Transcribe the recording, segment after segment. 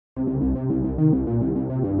Jose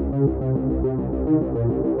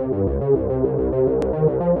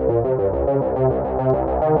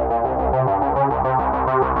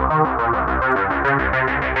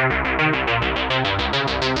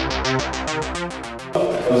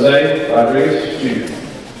Rodriguez, Jr.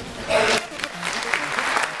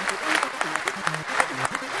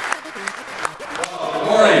 Good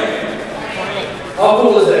morning. How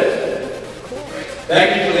cool is that? Thank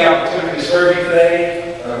you for the opportunity to serve you today.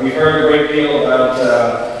 We've heard a great deal about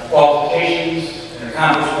qualifications and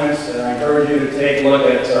accomplishments, and I encourage you to take a look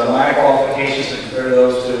at my qualifications and compare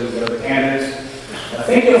those to the candidates. I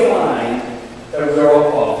think you'll find that we're all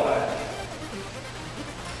qualified.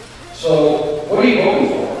 So, what are you voting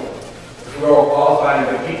for? If we're all qualified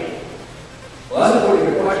and good people? Well, that's a pretty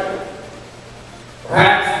good question.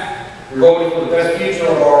 Perhaps you're voting for the best future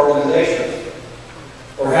of our organization.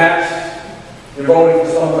 Perhaps you're voting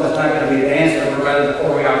for someone that's not going to be a dancer but rather the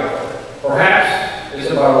choreographer. Perhaps it's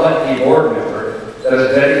about electing a board member that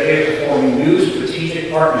is dedicated to forming new strategic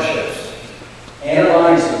partnerships and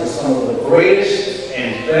alliances with some of the greatest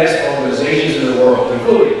and best organizations in the world,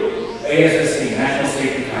 including ASSC, National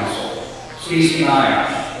Safety Council,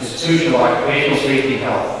 CCNIOSH, Institution of Occupational Safety and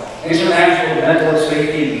Health, International Mental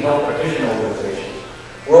Safety and Health Practitioner Organization,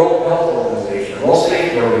 World Health Organization, World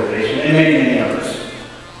Safety Organization, and many, many others.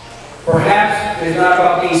 Perhaps it's not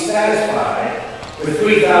about being satisfied with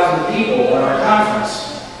 3,000 people at our conference.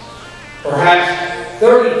 Perhaps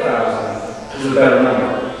 30,000 is a better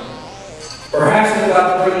number. Perhaps it's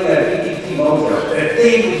about bringing that VPP mojo, that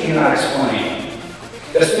thing we cannot explain,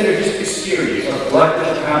 that synergistic series of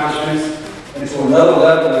collective accomplishments into another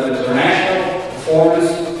level of international performance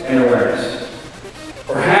and awareness.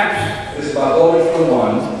 Perhaps it's about voting for the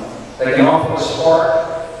one that can offer a spark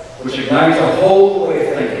which ignites a whole way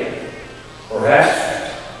of thinking.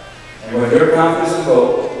 Perhaps, and with your confidence and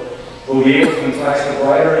vote, we'll be able to entice a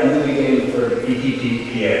brighter and new beginning for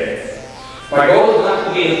VPPPA. My goal is not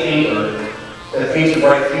to be a painter that paints a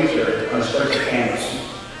bright future on a stretch of canvas.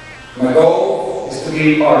 My goal is to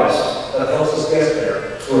be an artist that helps us get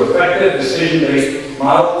there through effective, decision-based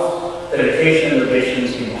models, dedication, innovation,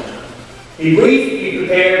 and teamwork. Be brief, be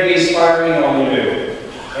prepared, be inspiring in all you do,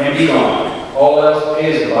 and be gone. All else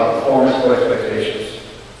is about performance or expectations.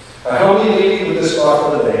 I humbly leave you with this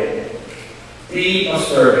thought for the day. Be of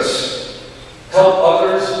service. Help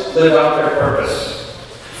others live out their purpose.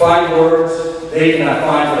 Find words they cannot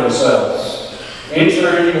find for themselves. In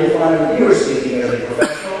turn, you will find what you are seeking as a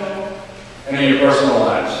professional and in your personal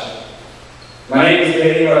lives. My name is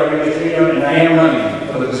David Rodriguez, Jr., and I am running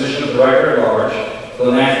for the position of Director at Large for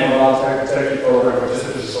the National Voluntary Protection Program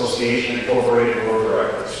Participants Association Incorporated Board of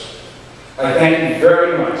Directors. I thank you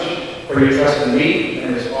very much for your trust in me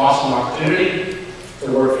and this awesome opportunity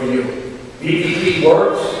to work for you. VPP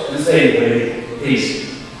works and saves, baby. Peace.